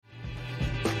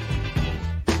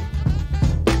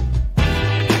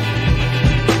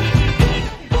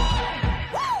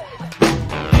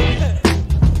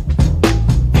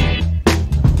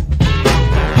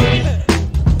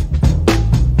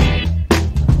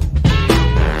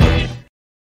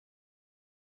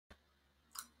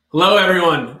Hello,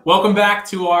 everyone. Welcome back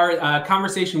to our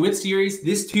Conversation With series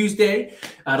this Tuesday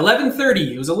at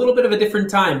 11:30. It was a little bit of a different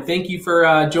time. Thank you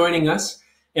for joining us.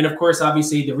 And of course,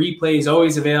 obviously, the replay is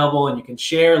always available and you can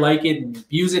share, like it, and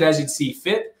use it as you see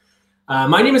fit.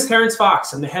 My name is Terrence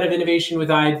Fox. I'm the head of innovation with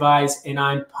iAdvise, and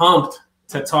I'm pumped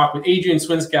to talk with Adrian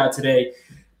Swinscoe today.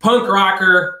 Punk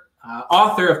rocker,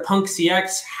 author of Punx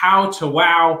CX, How to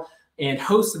Wow, and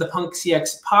host of the Punx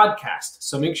CX podcast.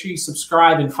 So make sure you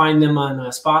subscribe and find them on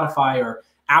Spotify or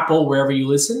Apple, wherever you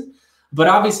listen. But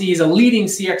obviously, he's a leading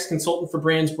CX consultant for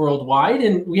brands worldwide,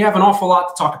 and we have an awful lot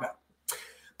to talk about.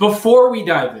 Before we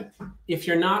dive in, if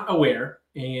you're not aware,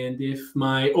 and if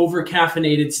my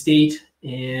over-caffeinated state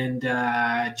and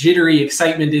jittery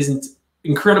excitement isn't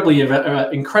incredibly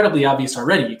obvious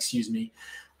already,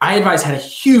 iAdvise had a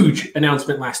huge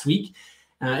announcement last week.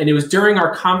 And it was during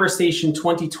our Conversation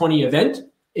 2020 event.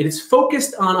 It is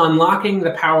focused on unlocking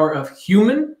the power of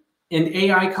human and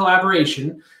AI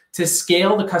collaboration to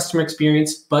scale the customer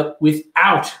experience, but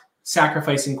without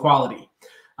sacrificing quality.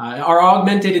 Our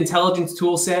augmented intelligence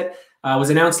tool set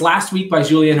was announced last week by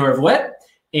Julien Horvouet,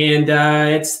 and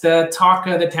it's the talk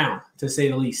of the town, to say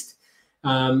the least.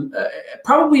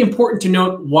 Probably important to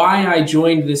note why I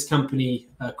joined this company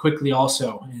quickly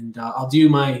also, and I'll do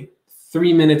my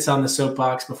 3 minutes on the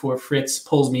soapbox before Fritz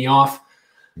pulls me off.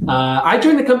 I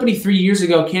joined the company 3 years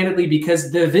ago, candidly,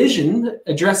 because the vision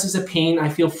addresses a pain I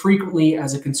feel frequently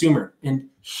as a consumer, and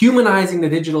humanizing the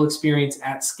digital experience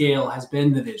at scale has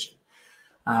been the vision.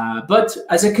 But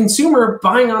as a consumer,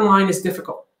 buying online is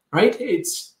difficult, right?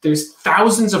 There's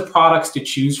thousands of products to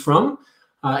choose from,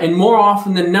 and more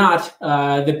often than not,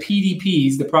 the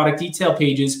PDPs, the product detail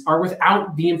pages, are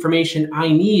without the information I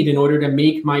need in order to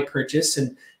make my purchase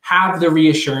and have the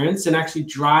reassurance and actually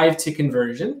drive to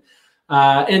conversion.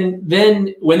 And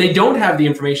then when they don't have the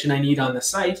information I need on the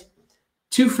site,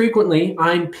 too frequently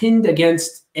I'm pinned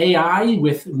against AI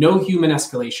with no human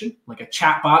escalation, like a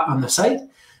chatbot on the site,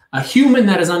 a human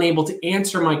that is unable to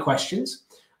answer my questions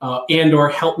and or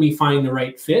help me find the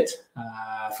right fit.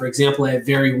 For example, I have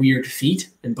very weird feet,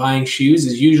 and buying shoes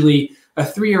is usually a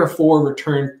 3 or 4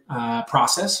 return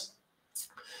process.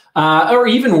 Or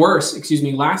even worse,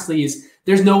 lastly, is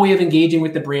there's no way of engaging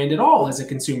with the brand at all as a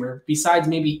consumer, besides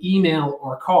maybe email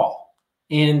or call.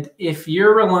 And if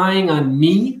you're relying on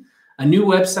me, a new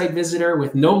website visitor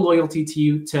with no loyalty to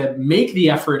you, to make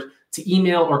the effort to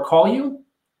email or call you,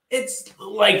 it's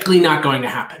likely not going to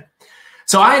happen.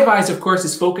 So iAdvise, of course,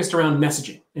 is focused around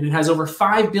messaging, and it has over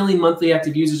 5 billion monthly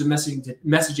active users of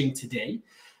messaging today.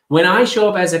 When I show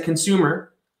up as a consumer,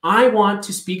 I want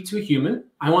to speak to a human.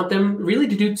 I want them really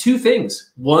to do 2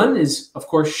 things. One is, of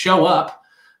course, show up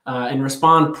and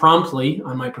respond promptly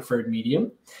on my preferred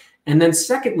medium. And then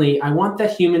secondly, I want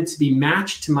that human to be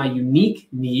matched to my unique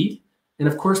need and,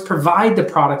 of course, provide the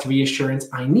product reassurance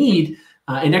I need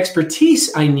and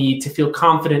expertise I need to feel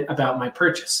confident about my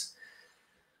purchase.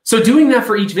 So doing that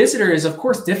for each visitor is, of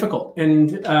course, difficult.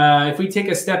 And if we take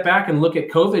a step back and look at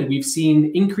COVID, we've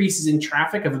seen increases in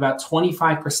traffic of about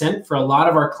 25% for a lot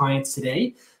of our clients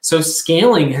today. So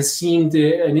scaling has seemed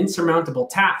an insurmountable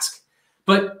task.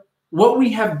 But what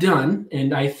we have done,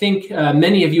 and I think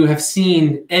many of you have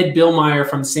seen Ed Billmeyer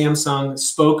from Samsung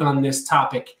spoke on this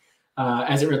topic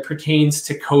as it pertains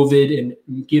to COVID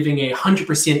and giving a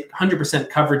 100%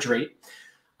 coverage rate.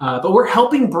 But we're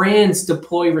helping brands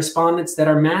deploy respondents that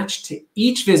are matched to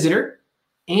each visitor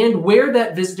and where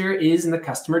that visitor is in the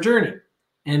customer journey.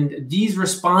 And these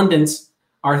respondents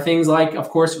are things like, of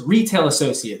course, retail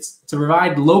associates to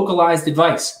provide localized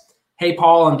advice. Hey,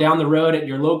 Paul, I'm down the road at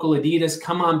your local Adidas.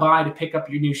 Come on by to pick up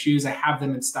your new shoes. I have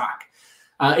them in stock.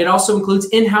 It also includes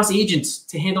in-house agents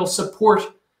to handle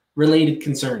support-related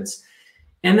concerns.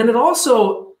 And then it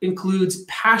also includes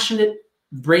passionate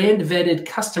brand-vetted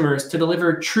customers to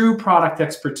deliver true product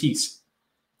expertise.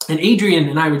 And Adrian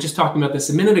and I were just talking about this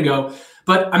a minute ago,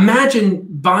 but imagine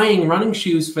buying running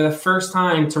shoes for the first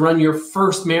time to run your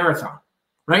first marathon,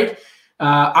 right?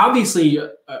 Obviously,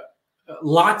 a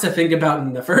lot to think about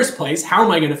in the first place. How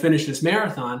am I going to finish this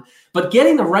marathon? But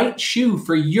getting the right shoe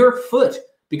for your foot,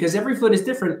 because every foot is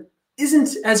different,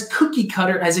 isn't as cookie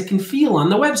cutter as it can feel on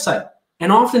the website.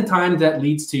 And oftentimes that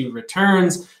leads to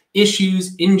returns,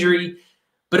 issues, injury.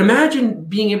 But imagine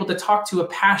being able to talk to a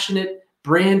passionate,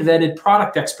 brand-vetted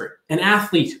product expert, an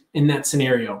athlete in that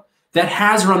scenario that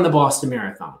has run the Boston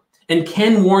Marathon and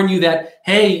can warn you that,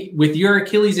 hey, with your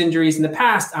Achilles injuries in the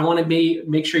past, I want to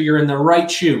make sure you're in the right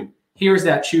shoe. Here's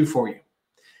that shoe for you.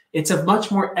 It's a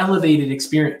much more elevated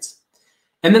experience.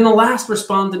 And then the last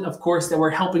respondent, of course, that we're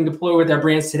helping deploy with our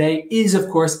brands today is, of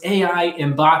course, AI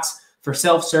and bots for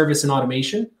self-service and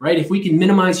automation, right? If we can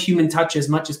minimize human touch as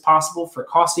much as possible for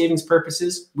cost savings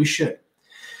purposes, we should.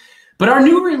 But our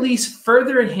new release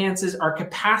further enhances our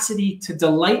capacity to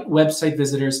delight website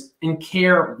visitors and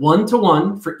care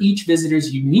one-to-one for each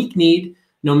visitor's unique need,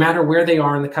 no matter where they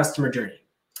are in the customer journey.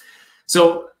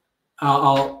 So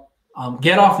I'll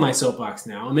get off my soapbox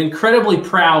now. I'm incredibly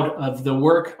proud of the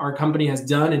work our company has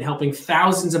done in helping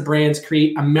thousands of brands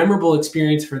create a memorable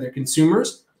experience for their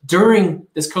consumers during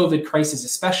this COVID crisis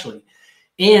especially.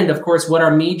 And of course, what our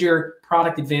major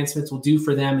product advancements will do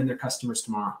for them and their customers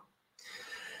tomorrow.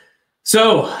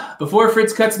 So before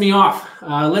Fritz cuts me off,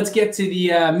 let's get to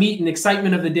the meat and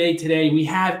excitement of the day today. We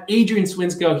have Adrian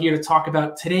Swinscoe here to talk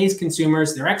about today's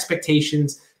consumers, their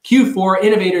expectations, Q4,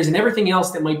 innovators, and everything else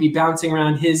that might be bouncing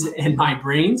around his and my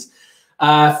brains.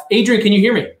 Adrian, can you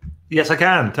hear me? Yes, I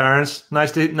can, Terrence.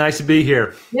 Nice to be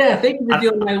here. Yeah, thank you for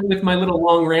dealing with my little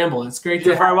long ramble. It's great.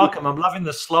 You're very welcome. I'm loving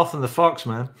the sloth and the fox,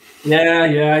 man.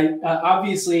 Yeah.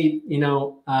 Obviously,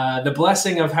 the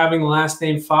blessing of having the last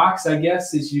name Fox, I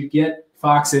guess, is you get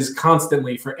foxes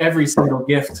constantly for every single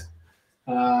gift.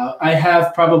 I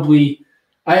had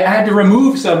to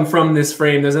remove some from this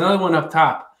frame. There's another one up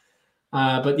top.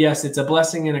 But yes, it's a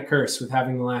blessing and a curse with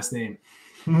having the last name.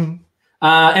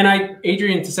 And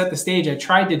Adrian, to set the stage, I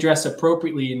tried to dress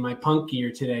appropriately in my punk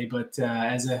gear today, but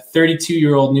as a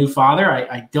 32-year-old new father,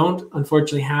 I don't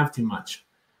unfortunately have too much.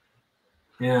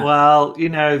 Yeah. Well,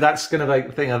 that's kind of like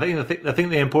the thing. I think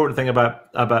the important thing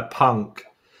about punk,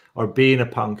 or being a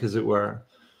punk, as it were,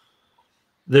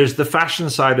 there's the fashion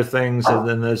side of things, and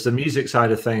then there's the music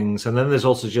side of things, and then there's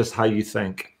also just how you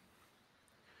think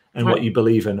and what you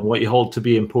believe in and what you hold to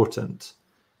be important.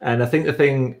 And I think the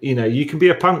thing, you can be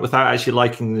a punk without actually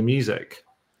liking the music.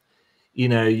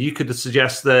 You could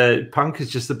suggest that punk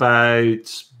is just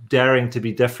about daring to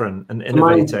be different and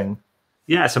innovating.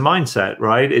 Yeah, it's a mindset,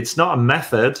 right? It's not a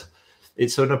method.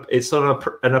 It's an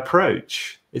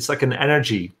approach. It's like an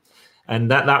energy, and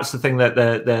that's the thing that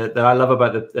I love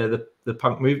about the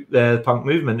punk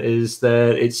movement is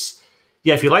that it's,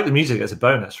 if you like the music, it's a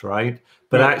bonus, right?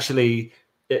 But actually,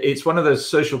 it's one of those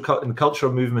social and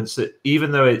cultural movements that,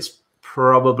 even though it's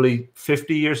probably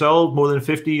 50 years old, more than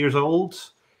 50 years old,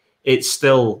 it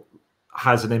still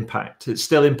has an impact. It's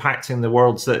still impacting the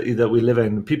worlds that we live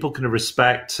in. People can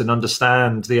respect and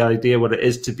understand the idea what it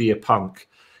is to be a punk,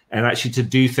 and actually to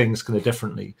do things kind of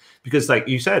differently. Because, like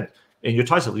you said in your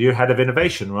title, you're head of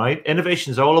innovation, right?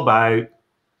 Innovation is all about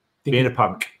being a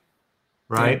punk,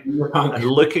 right? Yeah, and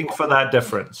looking for that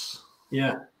difference.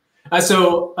 Yeah.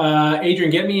 So,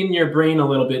 Adrian, get me in your brain a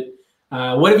little bit.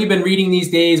 What have you been reading these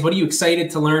days? What are you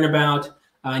excited to learn about?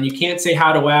 And you can't say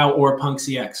How to Wow or Punx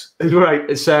CX.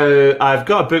 Right. So I've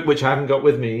got a book which I haven't got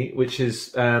with me, which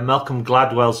is Malcolm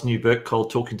Gladwell's new book called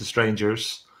Talking to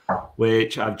Strangers,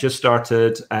 which I've just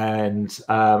started, and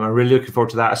I'm really looking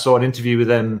forward to that. I saw an interview with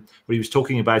him where he was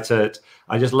talking about it.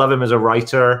 I just love him as a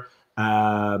writer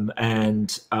and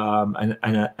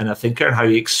a thinker, and how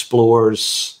he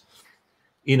explores,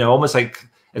 almost like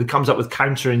it comes up with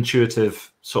counterintuitive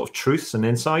sort of truths and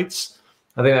insights.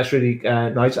 I think that's really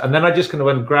nice. And then I just kind of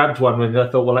went and grabbed one and I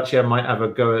thought, well, actually, I might have a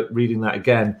go at reading that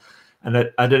again. And I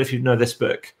don't know if you know this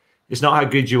book. It's Not How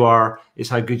Good You Are, It's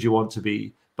How Good You Want to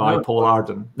Be, by Paul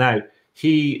Arden. Now,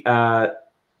 he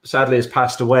sadly has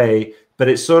passed away, but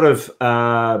it's sort of,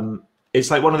 it's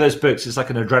like one of those books. It's like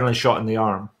an adrenaline shot in the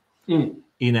arm, and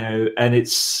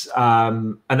it's,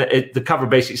 the cover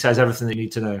basically says everything that you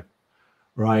need to know.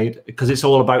 Right, because it's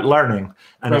all about learning,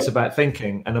 and it's about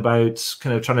thinking, and about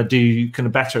kind of trying to do kind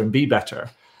of better and be better.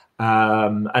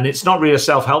 And it's not really a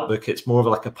self-help book; it's more of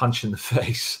like a punch in the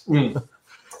face.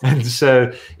 And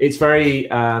so it's very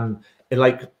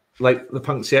like the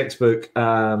Punx CX book.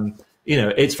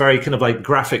 It's very kind of like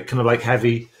graphic, kind of like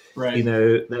heavy. Right.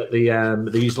 They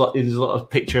use a lot of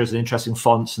pictures and interesting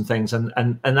fonts and things,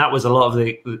 and that was a lot of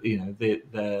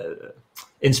the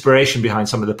inspiration behind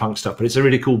some of the punk stuff. But it's a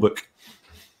really cool book.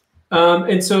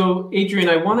 And so, Adrian,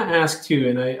 I want to ask too,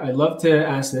 and I love to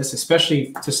ask this,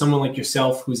 especially to someone like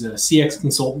yourself, who's a CX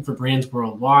consultant for brands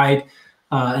worldwide,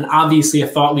 and obviously a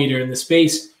thought leader in the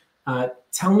space.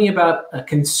 Tell me about a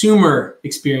consumer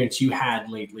experience you had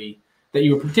lately that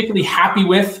you were particularly happy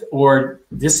with or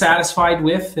dissatisfied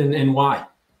with, and why?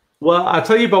 Well, I'll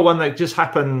tell you about one that just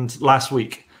happened last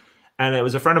week. And it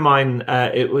was a friend of mine.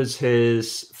 It was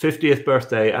his 50th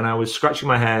birthday, and I was scratching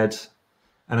my head.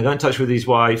 And I got in touch with his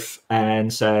wife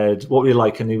and said, "What would you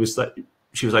like?" And she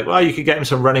was like, "Well, you could get him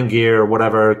some running gear or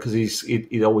whatever," because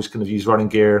he'd always kind of use running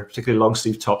gear, particularly long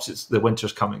sleeve tops. It's the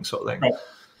winter's coming, sort of thing. Right.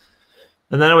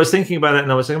 And then I was thinking about it,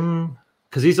 and I was like,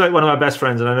 because he's like one of my best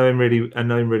friends, and I know him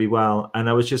really well. And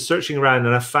I was just searching around,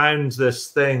 and I found this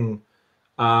thing,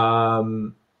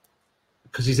 because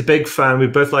he's a big fan. We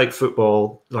both like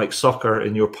football, like soccer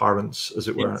in your parlance, as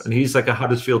it were. Yes. And he's like a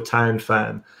Huddersfield Town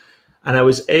fan. And I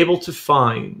was able to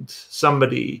find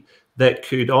somebody that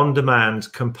could, on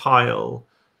demand, compile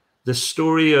the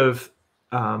story of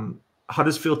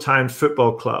Huddersfield Town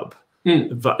Football Club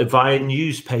via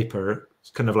newspaper,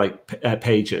 kind of like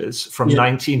pages from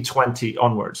 1920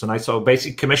 onwards. And I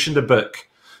basically commissioned a book,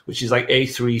 which is like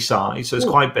A3 size, so it's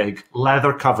quite big,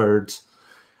 leather covered,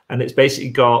 and it's basically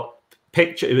got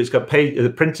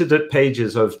printed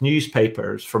pages of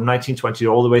newspapers from 1920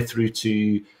 all the way through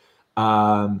to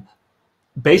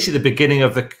basically the beginning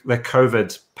of the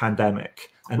COVID pandemic.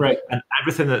 And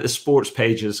everything that the sports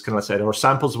pages kind of said, or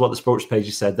samples of what the sports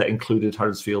pages said, that included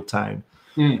Huddersfield Town.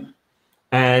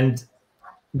 And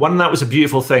one, that was a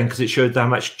beautiful thing because it showed how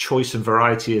much choice and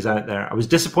variety is out there. I was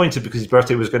disappointed because his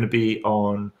birthday was going to be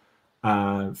on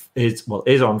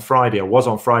is on Friday, or was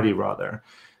on Friday rather.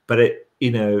 But I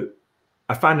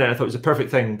found out, I thought it was a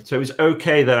perfect thing. So it was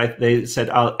okay that they said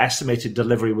our estimated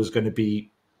delivery was going to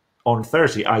be on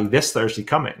Thursday, i.e. this Thursday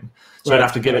coming. So I'd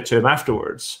have to give it to him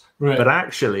afterwards. But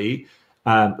actually,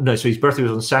 no, so his birthday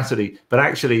was on Saturday. But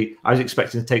actually, I was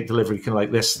expecting to take delivery kind of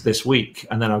like this week,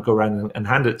 and then I'll go around and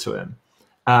hand it to him.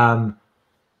 But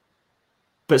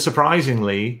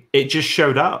surprisingly, it just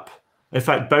showed up. In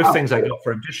fact, both things I got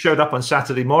for him just showed up on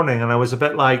Saturday morning, and I was a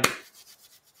bit like,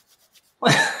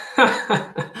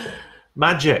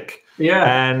 magic.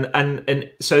 Yeah. And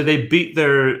so they beat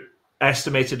their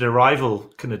estimated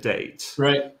arrival kind of date.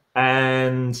 Right.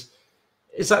 And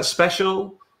is that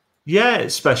special? Yeah,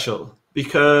 it's special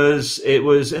because it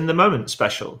was in the moment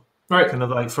special. Right. Kind of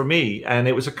like for me. And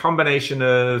it was a combination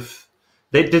of,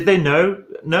 did they know?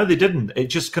 No, they didn't. It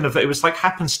just kind of, it was like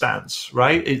happenstance,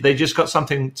 right? They just got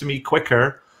something to me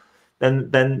quicker than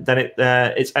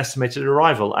its estimated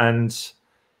arrival. And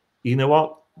you know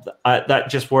what? That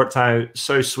just worked out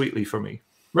so sweetly for me.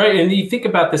 Right. And you think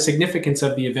about the significance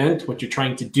of the event, what you're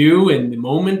trying to do in the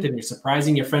moment, and you're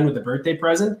surprising your friend with a birthday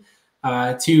present,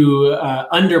 to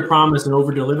under-promise and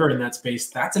over-deliver in that space.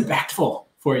 That's impactful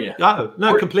for you. Oh,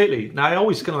 no, completely. Now, I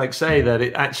always kind of like say that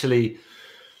it actually,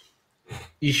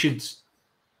 you should,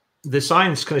 the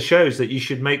science kind of shows that you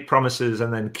should make promises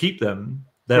and then keep them.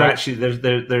 That actually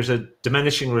there's a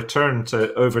diminishing return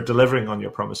to over-delivering on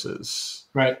your promises.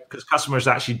 Right. Because customers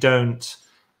actually don't,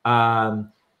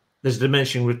 there's a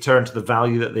diminishing return to the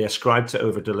value that they ascribe to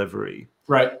over-delivery.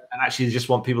 Right. And actually they just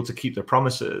want people to keep their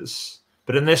promises.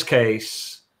 But in this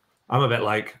case, I'm a bit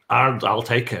like, I'll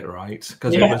take it, right?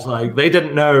 Because it was like, they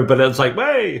didn't know, but it was like,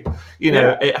 hey,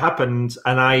 it happened,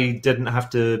 and I didn't have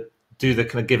to do the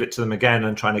kind of give it to them again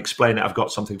and try and explain it. I've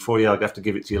got something for you. I'll have to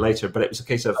give it to you later. But it was a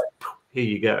case of, here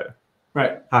you go.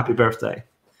 Right. Happy birthday.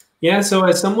 Yeah. So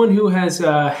as someone who has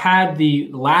had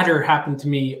the latter happen to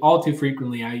me all too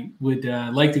frequently, I would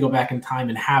like to go back in time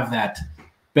and have that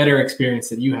better experience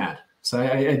that you had. So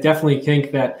I definitely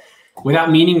think that,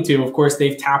 without meaning to, of course,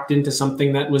 they've tapped into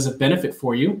something that was a benefit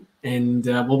for you and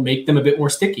will make them a bit more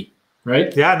sticky,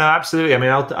 right? Yeah, no, absolutely. I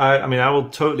mean, I will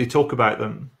totally talk about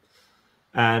them,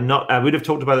 and I would have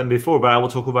talked about them before, but I will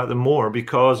talk about them more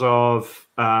because of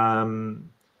the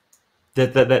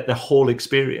whole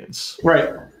experience.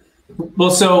 Right.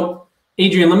 Well, so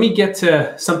Adrian, let me get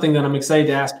to something that I'm excited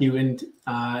to ask you, and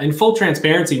in full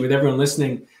transparency with everyone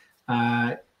listening.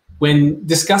 When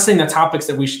discussing the topics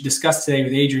that we should discuss today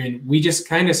with Adrian, we just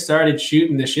kind of started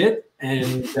shooting the shit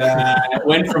and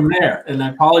went from there. And I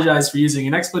apologize for using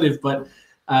an expletive, but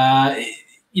I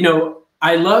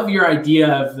love your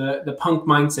idea of the punk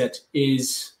mindset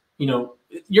is,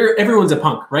 everyone's a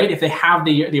punk, right? If they have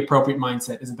the appropriate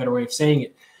mindset is a better way of saying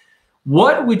it.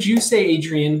 What would you say,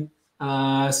 Adrian,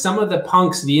 some of the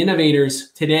punks, the innovators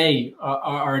today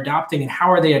are adopting, and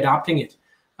how are they adopting it?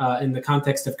 In the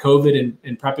context of COVID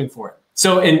and prepping for it.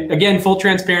 So, and again, full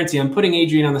transparency, I'm putting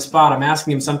Adrian on the spot. I'm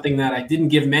asking him something that I didn't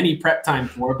give him any prep time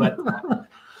for, but.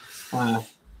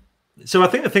 So I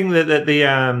think the thing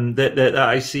that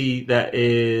I see that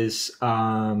is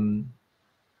that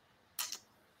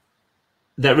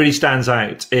really stands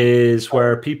out is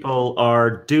where people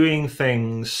are doing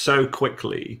things so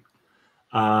quickly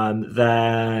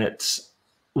that.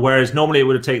 Whereas normally it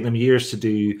would have taken them years to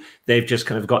do, they've just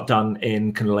kind of got done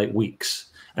in kind of like weeks.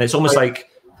 And it's almost like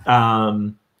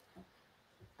what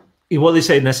they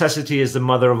say, necessity is the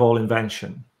mother of all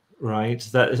invention, right?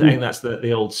 I think that's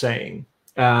the old saying.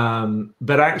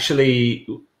 But actually,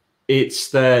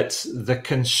 it's that the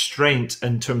constraint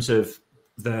in terms of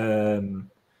the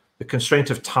constraint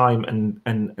of time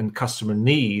and customer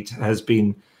need has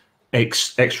been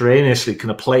extraneously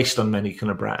kind of placed on many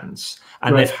kind of brands,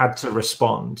 and they've had to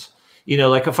respond. You know,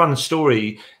 like a fun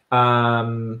story.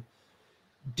 Do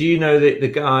you know that the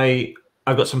guy?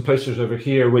 I've got some posters over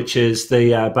here, which is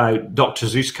the about Dr.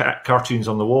 Seuss cartoons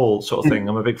on the wall sort of thing.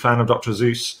 I'm a big fan of Dr.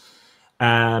 Seuss.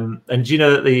 And do you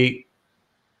know that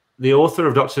the author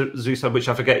of Dr. Seuss, which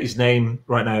I forget his name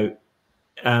right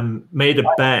now, made a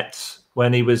bet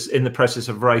when he was in the process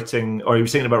of writing, or he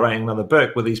was thinking about writing another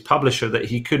book with his publisher, that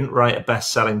he couldn't write a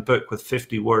best-selling book with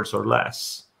 50 words or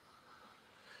less.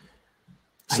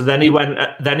 So then he went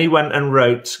and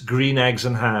wrote Green Eggs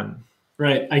and Ham.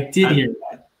 Right, I did hear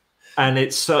that. And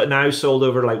it's now sold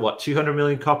over like what, 200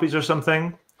 million copies or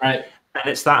something. Right. And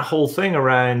it's that whole thing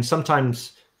around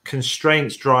sometimes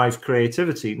constraints drive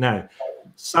creativity. Now,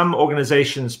 some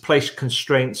organizations place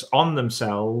constraints on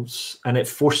themselves and it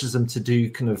forces them to do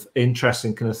kind of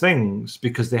interesting kind of things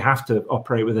because they have to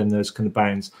operate within those kind of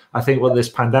bounds. I think what this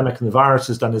pandemic and the virus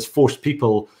has done is forced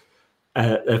people,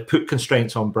 put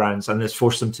constraints on brands, and it's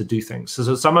forced them to do things.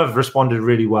 So some have responded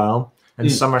really well,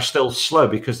 and some are still slow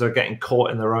because they're getting caught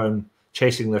in their own,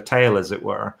 chasing their tail, as it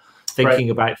were,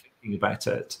 thinking about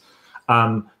it.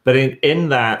 But in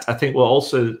that, I think, well,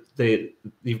 also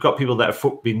you've got people that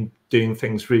have been doing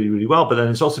things really, really well, but then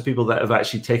there's also people that have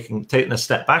actually taken a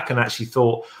step back and actually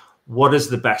thought, what is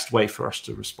the best way for us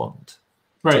to respond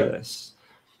to this?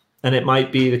 And it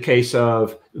might be the case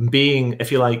of being,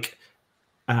 if you like,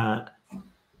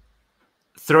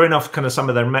 throwing off kind of some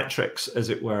of their metrics, as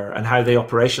it were, and how they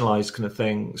operationalize kind of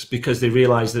things, because they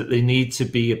realize that they need to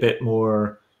be a bit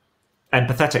more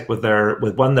empathetic with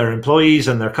their employees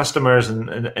and their customers and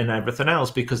everything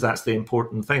else, because that's the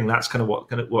important thing. That's kind of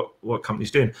what companies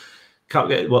doing,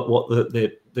 what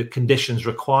the conditions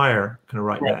require kind of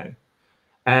right now.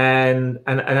 And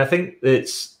I think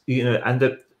it's, you know,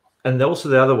 and also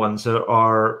the other ones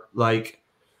are like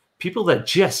people that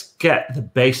just get the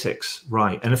basics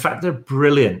right. And in fact, they're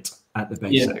brilliant at the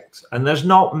basics. And there's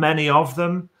not many of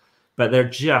them, but they're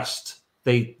just,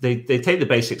 they take the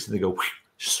basics and they go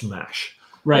smash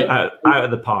out of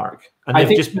the park. And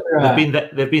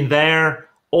they've been there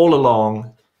all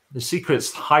along. The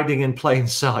secret's hiding in plain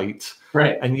sight.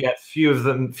 Right. And yet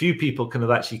few people kind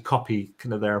of actually copy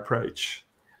kind of their approach.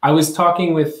 I was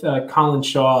talking with Colin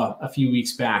Shaw a few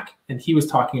weeks back, and he was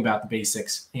talking about the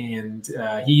basics, and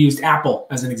he used Apple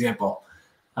as an example.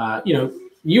 You know,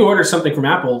 you order something from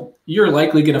Apple, you're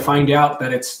likely going to find out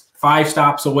that it's 5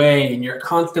 stops away, and you're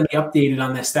constantly updated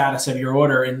on the status of your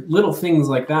order. And little things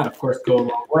like that, of course, go a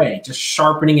long way. Just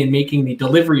sharpening and making the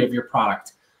delivery of your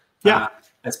product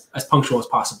as punctual as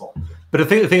possible. But I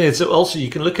think the thing is also, you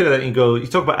can look at it and go, you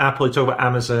talk about Apple, you talk about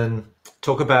Amazon,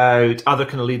 talk about other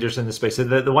kind of leaders in the space. So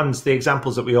the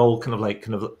examples that we all kind of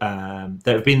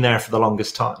that have been there for the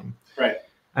longest time. Right.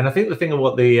 And I think the thing of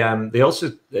what they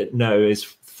also know is,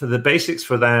 for the basics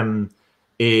for them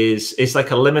is it's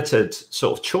like a limited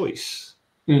sort of choice.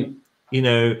 You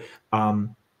know,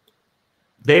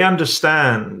 they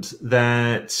understand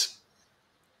that,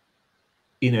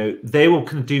 you know, they will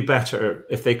kind of do better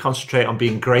if they concentrate on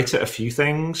being great at a few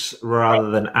things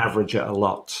rather than average at a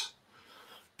lot.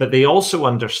 But they also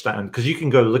understand, because you can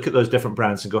go look at those different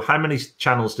brands and go, how many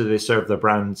channels do they serve their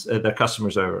brands, their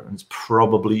customers over? And it's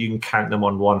probably, you can count them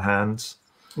on one hand,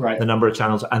 the number of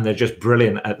channels, and they're just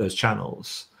brilliant at those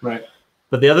channels. Right.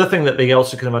 But the other thing that they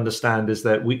also kind of understand is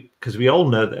that because we all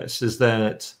know this, is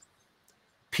that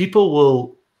people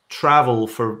will travel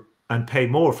for and pay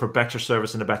more for better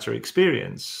service and a better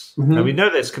experience. And we know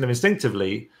this kind of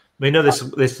instinctively. We know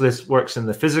this works in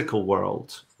the physical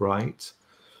world, right?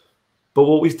 But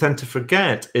what we tend to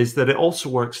forget is that it also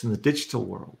works in the digital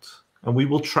world. And we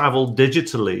will travel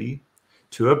digitally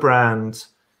to a brand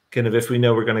kind of if we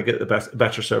know we're going to get the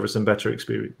better service and better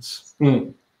experience.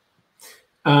 And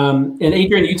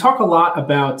Adrian, you talk a lot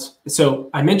about, so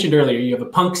I mentioned earlier, you have a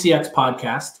Punx CX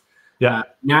podcast. Yeah.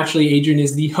 Naturally, Adrian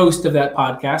is the host of that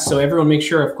podcast. So everyone make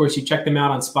sure, of course, you check them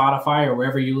out on Spotify or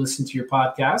wherever you listen to your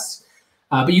podcasts.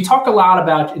 But you talk a lot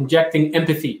about injecting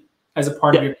empathy as a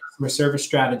part of your customer service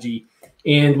strategy.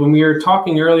 And when we were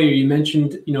talking earlier, you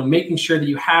mentioned, you know, making sure that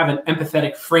you have an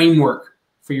empathetic framework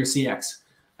for your CX.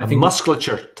 I think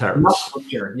musculature, Terrence.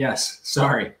 Musculature, yes.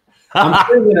 Sorry.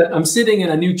 I'm sitting in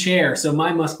a new chair, so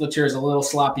my musculature is a little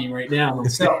sloppy right now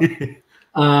myself.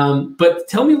 But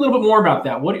tell me a little bit more about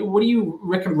that. What are you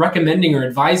recommending or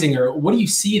advising, or what do you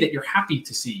see that you're happy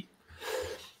to see?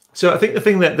 So I think the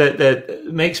thing that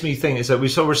makes me think is that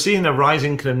we're seeing a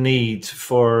rising kind of need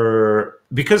for,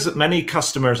 because many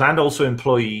customers and also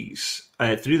employees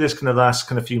through this kind of last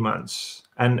kind of few months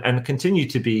and continue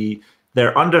to be,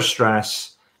 they're under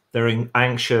stress, they're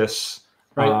anxious,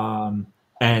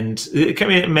 and it can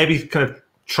be maybe kind of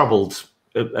troubled,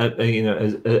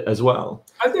 as well.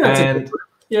 I think that's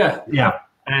yeah.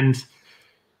 And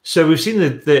so we've seen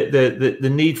the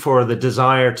need for the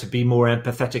desire to be more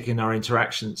empathetic in our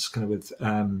interactions, kind of with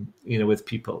with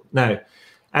people. Now,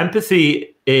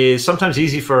 empathy is sometimes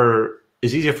easier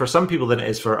for some people than it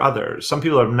is for others. Some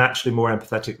people are naturally more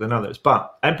empathetic than others,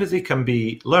 but empathy can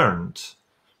be learned.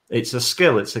 It's a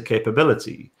skill, it's a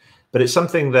capability, but it's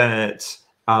something that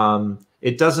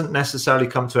it doesn't necessarily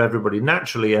come to everybody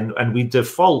naturally. And we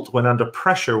default, when under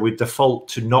pressure, we default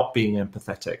to not being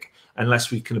empathetic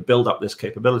unless we can build up this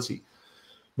capability.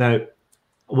 Now,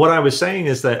 what I was saying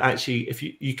is that actually, if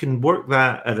you can work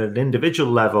that at an individual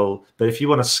level, but if you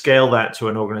want to scale that to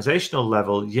an organizational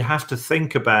level, you have to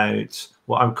think about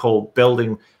what I would call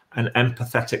building an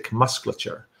empathetic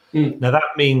musculature. Now, that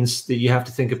means that you have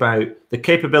to think about the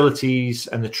capabilities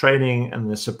and the training and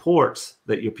the support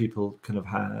that your people kind of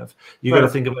have. You've got to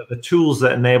think about the tools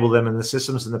that enable them, and the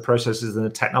systems and the processes and the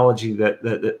technology that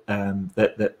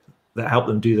help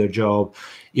them do their job.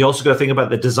 You also got to think about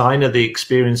the design of the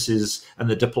experiences and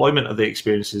the deployment of the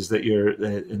experiences that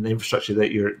in the infrastructure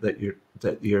that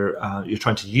you're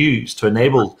trying to use to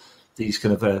enable these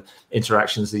kind of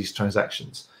interactions, these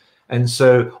transactions. And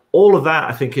so all of that,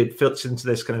 I think it fits into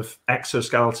this kind of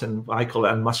exoskeleton, I call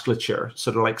it, and musculature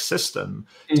sort of like system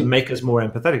to make us more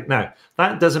empathetic. Now,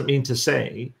 that doesn't mean to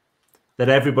say that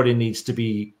everybody needs to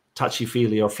be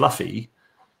touchy-feely or fluffy,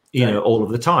 all of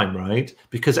the time, right?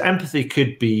 Because empathy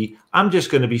could be, I'm just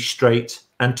going to be straight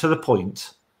and to the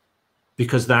point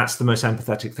because that's the most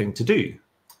empathetic thing to do.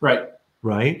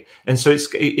 Right. And so it's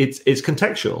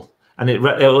contextual. And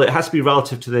it has to be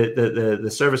relative to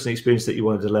the service and experience that you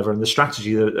want to deliver and the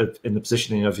strategy in the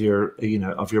positioning of your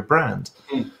brand.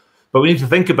 But we need to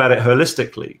think about it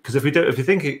holistically, because if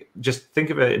you just think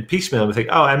of it in piecemeal, and we think,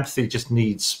 oh, empathy just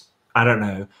needs, I don't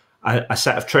know, a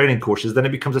set of training courses, then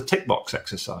it becomes a tick box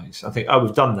exercise. I think, oh,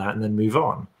 we've done that, and then move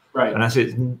on. Right. And I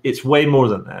say it's way more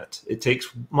than that. It takes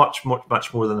much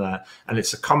more than that, and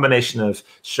it's a combination of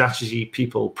strategy,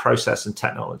 people, process, and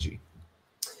technology.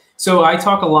 So I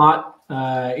talk a lot,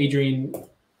 Adrian,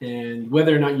 and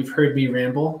whether or not you've heard me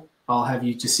ramble, I'll have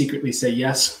you just secretly say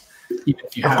yes, even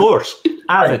if you haven't. Of course,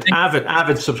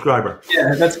 avid subscriber.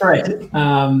 Yeah, that's right.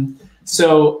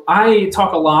 So I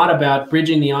talk a lot about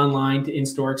bridging the online to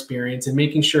in-store experience and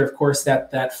making sure, of course,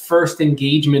 that first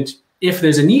engagement, if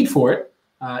there's a need for it,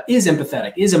 is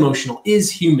empathetic, is emotional,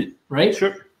 is human, right?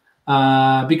 Sure.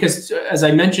 Because as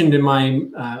I mentioned in my,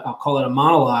 I'll call it a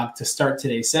monologue to start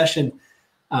today's session,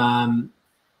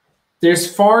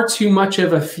 there's far too much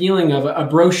of a feeling of a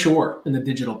brochure in the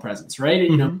digital presence, right?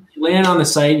 You land on the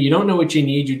site, you don't know what you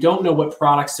need, you don't know what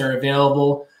products are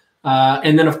available.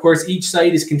 And then, of course, each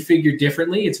site is configured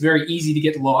differently. It's very easy to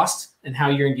get lost in how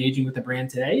you're engaging with the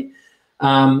brand today.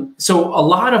 So a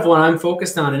lot of what I'm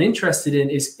focused on and interested in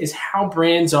is how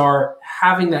brands are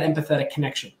having that empathetic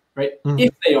connection, right?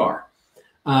 If they are.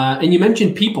 And you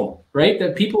mentioned people, right?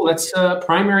 That people, that's a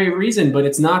primary reason, but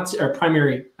it's not, or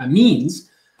primary means,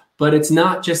 but it's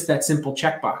not just that simple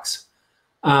checkbox.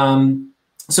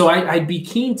 So I'd be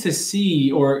keen to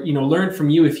see, or learn from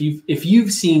you if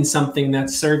you've seen something that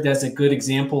served as a good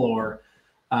example, or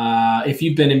if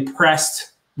you've been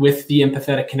impressed with the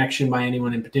empathetic connection by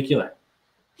anyone in particular.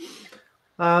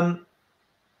 So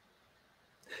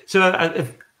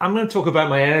I'm going to talk about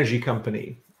my energy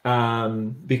company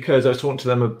because I was talking to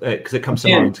them because it comes to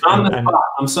mind. On the spot.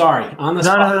 I'm sorry. On the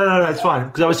spot. No, it's fine.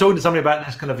 Because I was talking to somebody about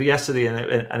this kind of yesterday,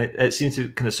 and it seems to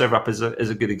kind of serve up as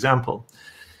a good example.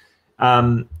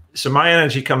 So my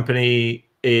energy company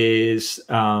is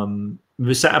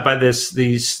was set up by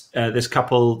this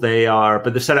couple. But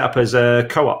they've set it up as a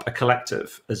co-op, a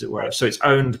collective, as it were. So it's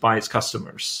owned by its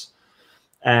customers,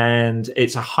 and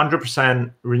it's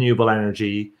 100% renewable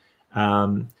energy.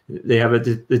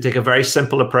 They take a very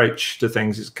simple approach to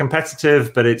things. It's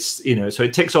competitive, but it's so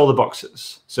it ticks all the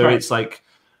boxes. So It's like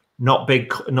not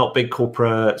big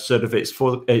corporate, sort of. It's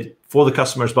for the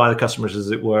customers, by the customers,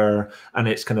 as it were, and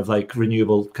it's kind of like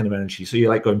renewable kind of energy. So you're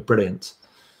like going brilliant,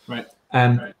 right?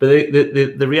 But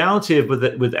the reality of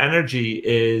with energy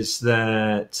is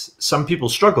that some people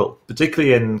struggle,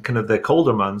 particularly in kind of the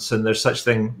colder months, and there's such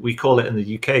thing, we call it in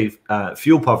the UK,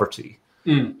 fuel poverty.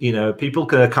 People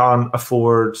can't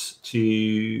afford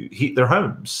to heat their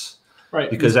homes,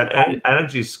 right? Because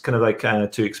energy is kind of like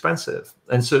too expensive,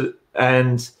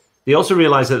 and they also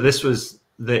realized that this was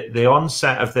the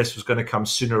onset of this was going to come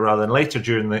sooner rather than later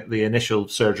during the initial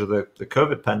surge of the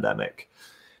COVID pandemic,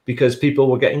 because people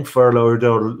were getting furloughed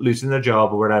or losing their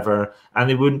job or whatever, and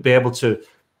they wouldn't be able to,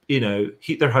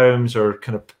 heat their homes or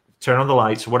kind of turn on the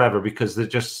lights or whatever, because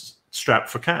strapped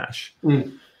for cash.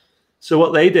 So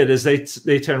what they did is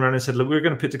they turned around and said, look, we're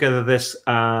going to put together this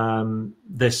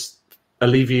this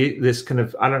kind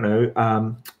of, I don't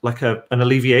know, like an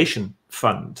alleviation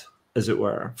fund, as it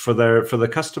were, for the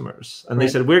customers. And they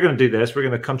said, we're going to do this. We're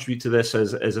going to contribute to this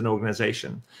as an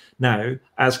organization. Now,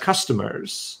 as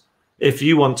customers, if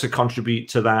you want to contribute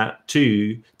to that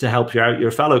too, to help you out your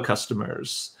fellow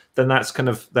customers, then that's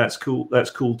cool.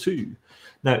 That's cool too.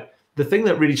 Now, the thing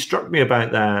that really struck me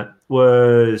about that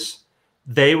was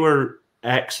they were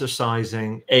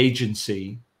exercising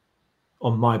agency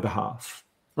on my behalf.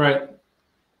 Right.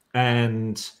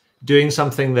 And doing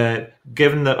something that,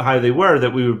 given that how they were,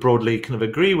 that we would broadly kind of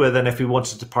agree with, and if we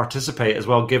wanted to participate as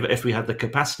well, if we had the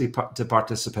capacity to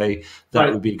participate,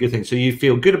 that would be a good thing. So you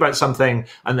feel good about something,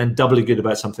 and then doubly good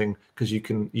about something because you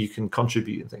can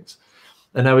contribute and things.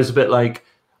 And I was a bit like,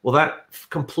 well, that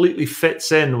completely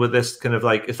fits in with this kind of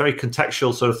like, it's very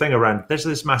contextual sort of thing around, there's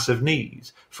this massive need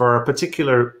for a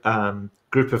particular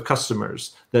group of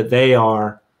customers that they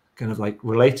are kind of like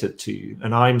related to,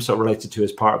 and I'm sort of related to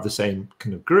as part of the same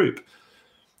kind of group.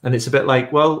 And it's a bit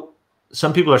like, well,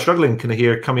 some people are struggling kind of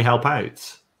here, can we help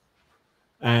out?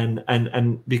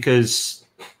 And because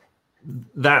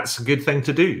that's a good thing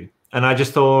to do. And I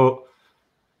just thought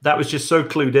that was just so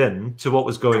clued in to what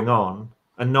was going on,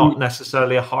 and not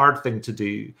necessarily a hard thing to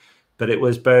do, but it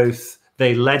was both,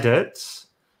 they led it,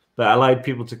 but allowed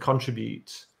people to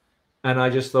contribute. And I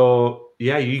just thought,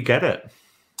 yeah, you get it.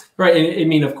 Right. And I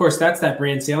mean, of course, that's that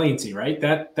brand saliency, right?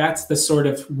 That's the sort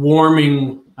of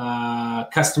warming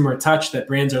customer touch that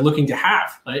brands are looking to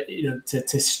have, right? You know,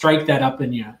 to strike that up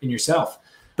in yourself.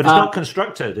 But it's not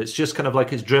constructed. It's just kind of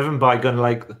like, it's driven by going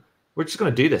like, we're just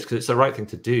going to do this because it's the right thing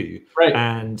to do. Right.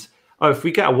 And if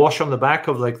we get a wash on the back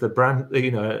of like the brand,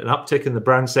 you know, an uptick in the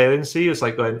brand saliency, it's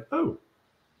like going, oh,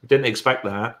 didn't expect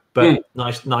that, but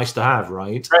nice to have,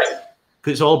 right? Right.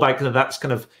 Because it's all about kind of, that's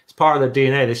kind of, it's part of the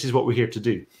DNA. This is what we're here to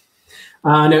do.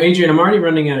 Now, Adrian, I'm already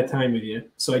running out of time with you,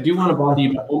 so I do want to bother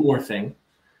you about one more thing.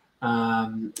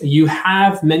 You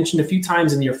have mentioned a few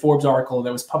times in your Forbes article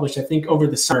that was published, I think, over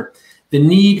the summer, the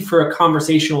need for a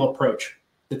conversational approach.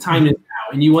 The time is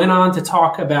now. And you went on to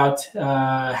talk about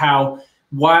how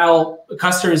while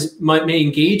customers may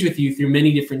engage with you through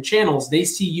many different channels, they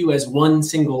see you as one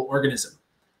single organism,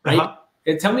 right?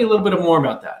 Tell me a little bit more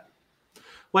about that.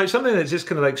 Well, it's something that just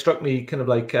kind of like struck me kind of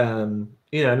like,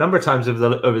 you know, a number of times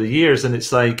over the years. And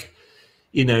it's like,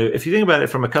 you know, if you think about it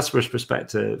from a customer's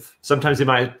perspective, sometimes they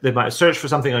might search for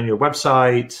something on your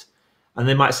website, and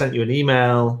they might send you an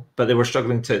email, but they were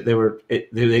struggling to, they were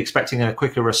expecting a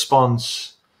quicker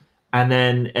response. And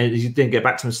then you didn't get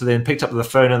back to them. So they picked up the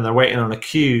phone and they're waiting on a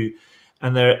queue,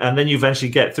 and then you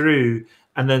eventually get through,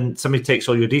 and then somebody takes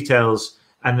all your details,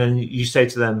 and then you say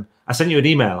to them, I sent you an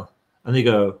email. And they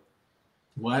go,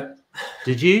 what?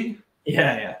 Did you?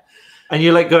 Yeah. And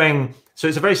you're like going, so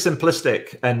it's a very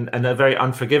simplistic and a very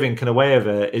unforgiving kind of way of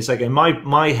it. It's like in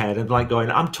my head, I'm like going,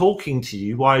 I'm talking to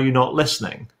you. Why are you not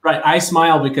listening? Right. I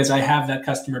smile because I have that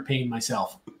customer pain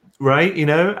myself. Right. You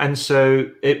know, and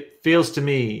so it feels to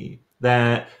me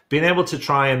that being able to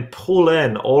try and pull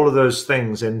in all of those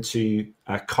things into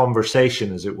a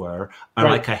conversation, as it were, and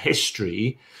like a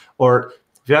history, or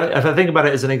if I think about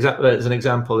it as an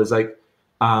example, is like,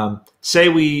 say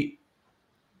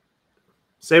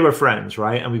we're friends,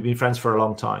 right? And we've been friends for a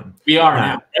long time. We are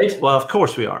now, right? Well, of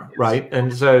course we are, right?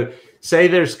 And so say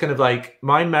there's kind of like,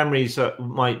 my memories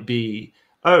might be,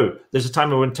 oh, there's a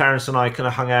time when Terence and I kind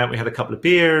of hung out, we had a couple of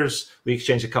beers, we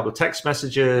exchanged a couple of text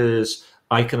messages,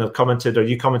 I kind of commented, or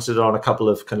you commented on a couple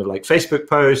of kind of like Facebook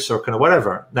posts or kind of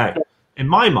whatever. Now, in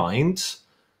my mind,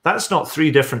 that's not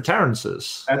three different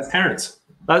Terences. That's Terence.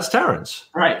 That's Terence.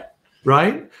 Right.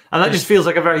 Right. And that just feels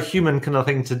like a very human kind of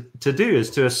thing to do, is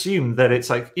to assume that it's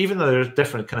like, even though there's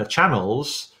different kind of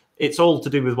channels, it's all to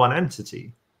do with one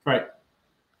entity. Right.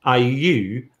 I.e.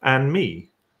 you and me.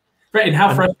 Right. And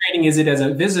how frustrating is it as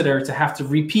a visitor to have to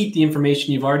repeat the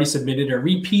information you've already submitted, or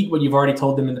repeat what you've already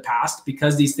told them in the past,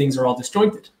 because these things are all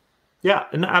disjointed? Yeah,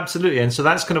 and absolutely. And so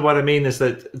that's kind of what I mean, is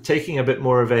that taking a bit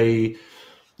more of a,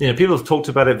 you know, people have talked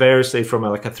about it variously from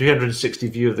like a 360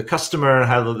 view of the customer, and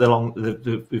how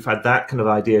we've had that kind of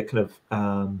idea kind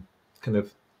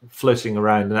of floating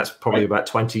around, and that's probably about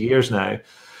 20 years now.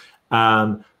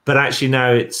 But actually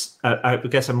now it's, I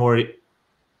guess,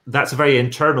 that's a very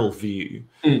internal view,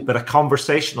 but a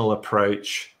conversational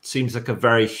approach seems like a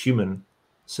very human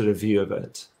sort of view of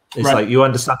it. It's like you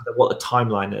understand what the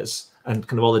timeline is, and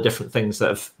kind of all the different things that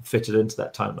have fitted into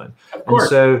that timeline. And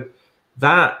so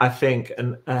that, I think,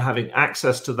 and having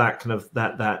access to that kind of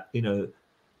that you know,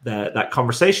 that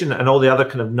conversation and all the other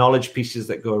kind of knowledge pieces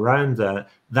that go around that,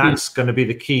 that's going to be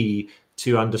the key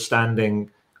to understanding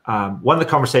one, the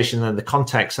conversation and the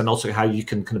context, and also how you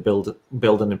can kind of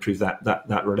build and improve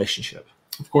that relationship.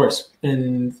 Of course.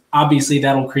 And obviously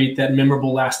that'll create that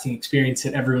memorable, lasting experience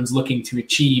that everyone's looking to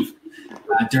achieve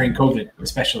during COVID,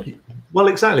 especially. Well,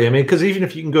 exactly. I mean, because even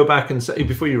if you can go back and say,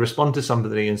 before you respond to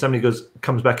somebody and somebody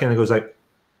comes back in and goes like,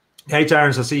 "Hey,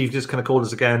 Darren, so I see you've just kind of called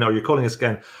us again, or you're calling us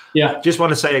again. Yeah. Just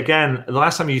want to say again, the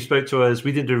last time you spoke to us,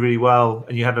 we didn't do really well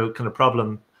and you had a kind of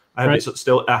problem. I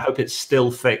hope it's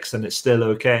still fixed and it's still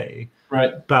okay.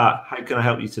 Right. But how can I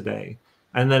help you today?"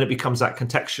 And then it becomes that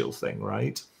contextual thing,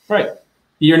 right? Right.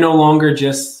 You're no longer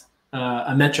just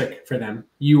a metric for them.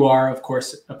 You are, of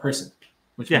course, a person,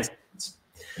 which makes sense.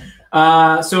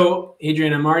 So,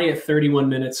 Adrian, I'm already at 31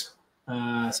 minutes.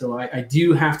 So I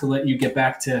do have to let you get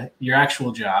back to your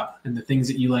actual job and the things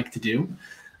that you like to do.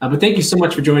 But thank you so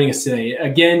much for joining us today.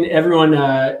 Again, everyone,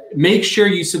 make sure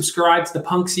you subscribe to the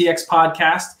Punx CX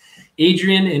podcast,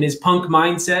 Adrian and his punk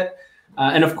mindset.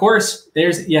 And of course,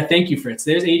 thank you, Fritz.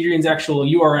 There's Adrian's actual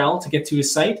URL to get to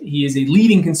his site. He is a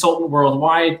leading consultant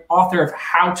worldwide, author of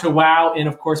How to Wow, and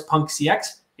of course, Punx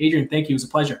CX. Adrian, thank you. It was a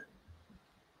pleasure.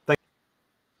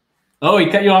 Oh, he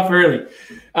cut you off early.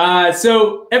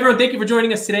 So everyone, thank you for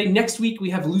joining us today. Next week,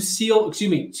 we have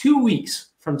 2 weeks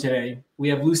from today, we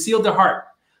have Lucille DeHart,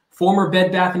 former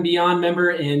Bed Bath & Beyond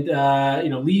member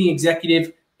and leading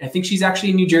executive. I think she's actually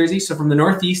in New Jersey. So from the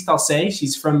Northeast, I'll say.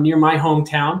 She's from near my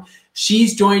hometown.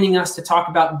 She's joining us to talk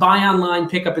about buy online,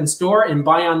 pick up in store, and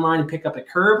buy online and pick up at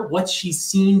curb, what she's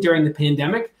seen during the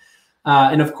pandemic.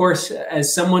 And of course,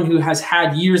 as someone who has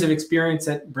had years of experience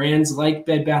at brands like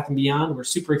Bed Bath & Beyond, we're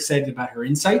super excited about her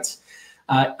insights.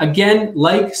 Again,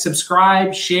 like,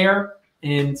 subscribe, share,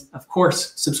 and of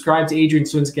course, subscribe to Adrian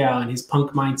Swinscoe and his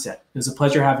punk mindset. It was a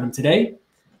pleasure having him today.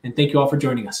 And thank you all for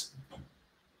joining us.